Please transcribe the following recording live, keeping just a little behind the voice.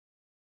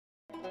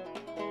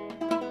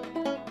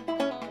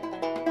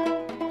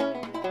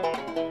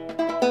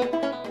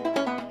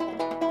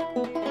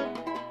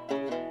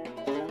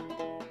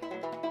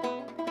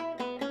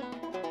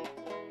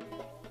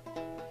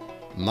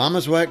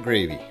Mama's White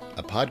Gravy,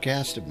 a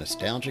podcast of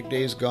nostalgic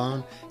days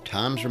gone,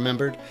 times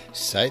remembered,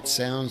 sights,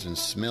 sounds, and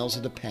smells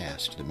of the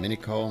past that many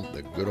call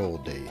the good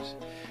old days.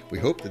 We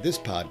hope that this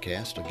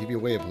podcast will give you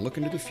a way of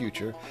looking to the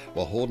future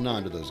while holding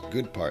on to those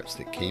good parts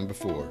that came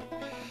before.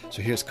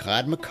 So here's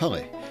Clyde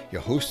McCulley,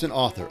 your host and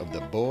author of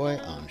The Boy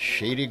on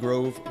Shady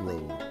Grove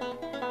Road.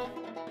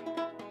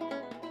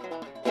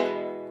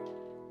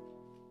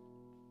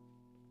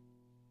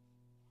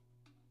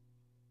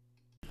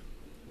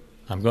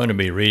 I'm going to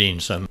be reading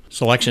some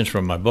selections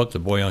from my book, The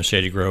Boy on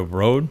Shady Grove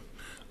Road,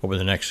 over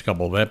the next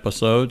couple of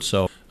episodes.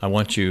 So I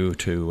want you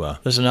to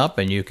listen up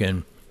and you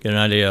can get an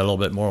idea a little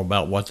bit more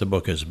about what the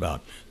book is about.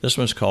 This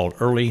one's called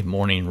Early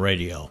Morning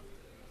Radio.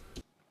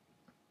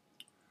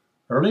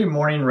 Early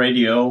morning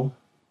radio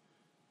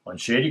on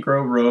Shady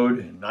Grove Road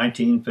in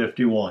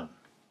 1951.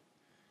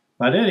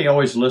 My daddy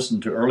always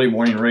listened to early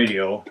morning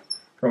radio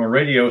from a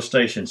radio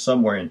station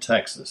somewhere in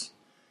Texas.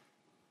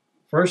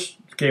 First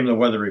came the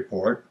weather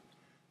report,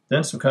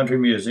 then some country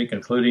music,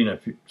 including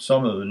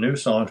some of the new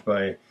songs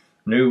by a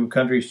new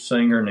country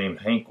singer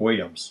named Hank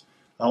Williams.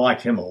 I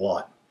liked him a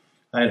lot.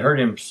 I had heard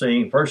him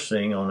first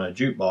sing on a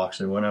jukebox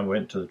and when I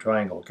went to the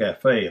Triangle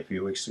Cafe a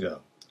few weeks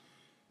ago.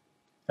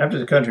 After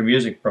the country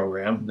music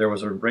program, there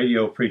was a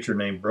radio preacher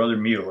named Brother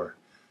Mueller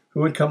who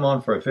would come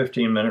on for a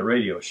 15-minute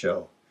radio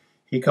show.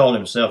 He called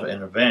himself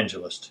an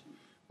evangelist.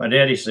 My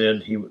daddy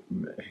said he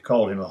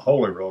called him a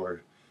holy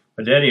roller.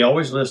 But Daddy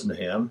always listened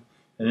to him,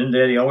 and then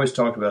Daddy always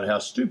talked about how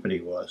stupid he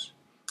was.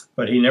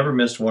 But he never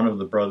missed one of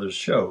the brothers'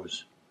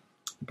 shows.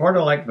 The part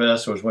I liked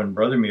best was when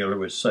Brother Mueller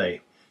would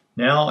say,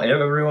 "Now,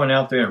 everyone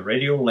out there in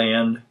radio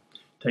land,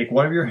 take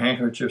one of your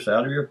handkerchiefs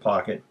out of your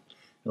pocket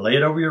and lay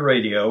it over your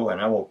radio,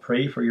 and I will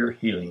pray for your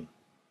healing."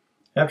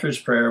 After his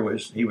prayer,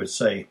 he would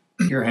say,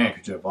 "Your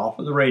handkerchief off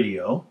of the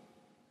radio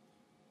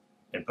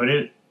and put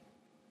it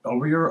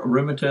over your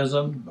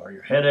rheumatism or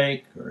your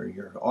headache or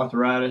your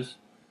arthritis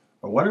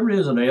or whatever it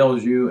is that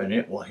ails you, and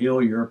it will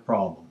heal your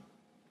problem."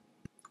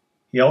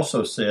 He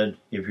also said,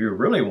 if you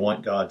really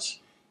want God's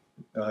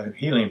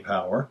healing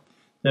power,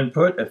 then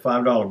put a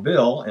 $5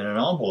 bill in an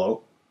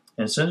envelope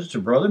and send it to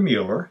Brother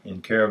Mueller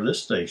in care of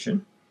this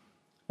station.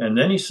 And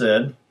then he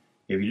said,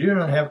 if you do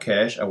not have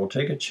cash, I will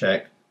take a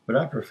check, but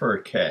I prefer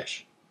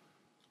cash.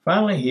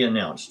 Finally, he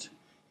announced,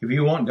 if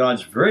you want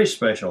God's very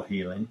special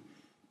healing,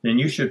 then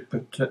you should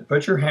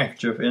put your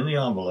handkerchief in the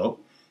envelope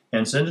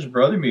and send it to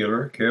Brother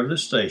Mueller, care of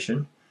this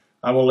station.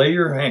 I will lay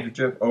your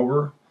handkerchief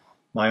over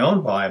my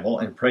own Bible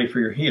and pray for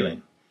your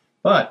healing.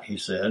 But, he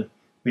said,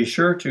 be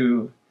sure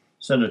to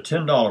send a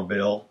 $10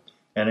 bill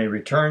and a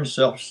returned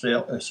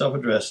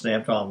self-addressed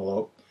stamped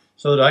envelope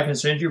so that I can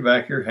send you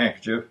back your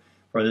handkerchief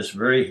for this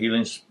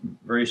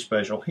very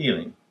special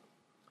healing.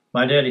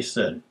 My daddy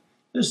said,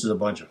 this is a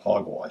bunch of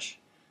hogwash,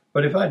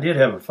 but if I did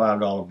have a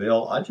 $5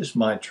 bill, I just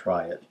might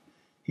try it.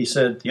 He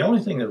said, the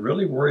only thing that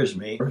really worries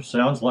me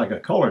sounds like a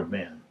colored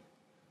man.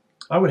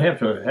 I would have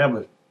to have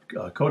a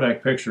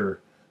Kodak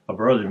picture of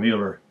Brother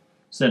Mueller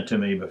sent to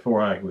me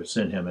before I would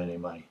send him any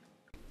money.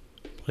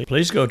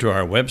 Please go to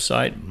our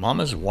website,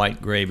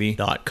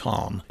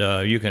 mamaswhiteGravy.com.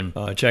 You can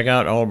check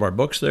out all of our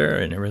books there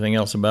and everything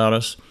else about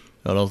us,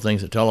 all those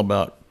things that tell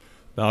about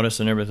us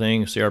and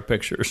everything, see our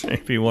pictures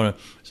if you want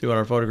to see what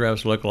our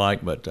photographs look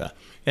like. But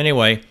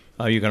anyway,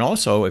 you can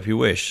also, if you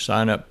wish,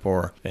 sign up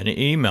for an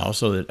email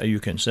so that you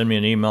can send me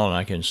an email and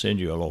I can send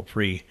you a little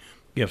free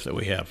gift that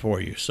we have for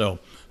you. So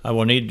I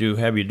will need to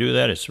have you do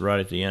that. It's right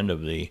at the end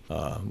of the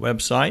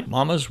website,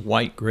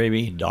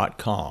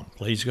 mamaswhitegravy.com.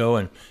 Please go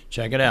and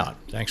check it out.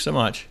 Thanks so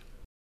much.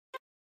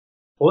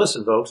 Well,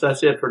 listen, folks,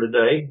 that's it for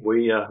today.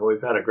 We've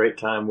had a great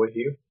time with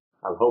you.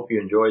 I hope you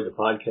enjoyed the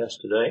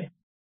podcast today.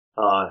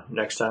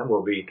 Next time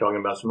we'll be talking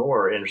about some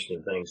more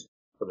interesting things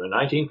from the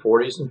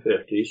 1940s and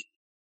 50s,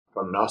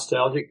 from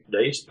nostalgic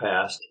days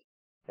past,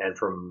 and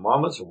from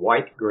Mama's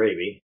White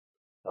Gravy,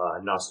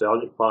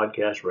 Nostalgic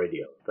Podcast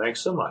Radio.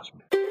 Thanks so much.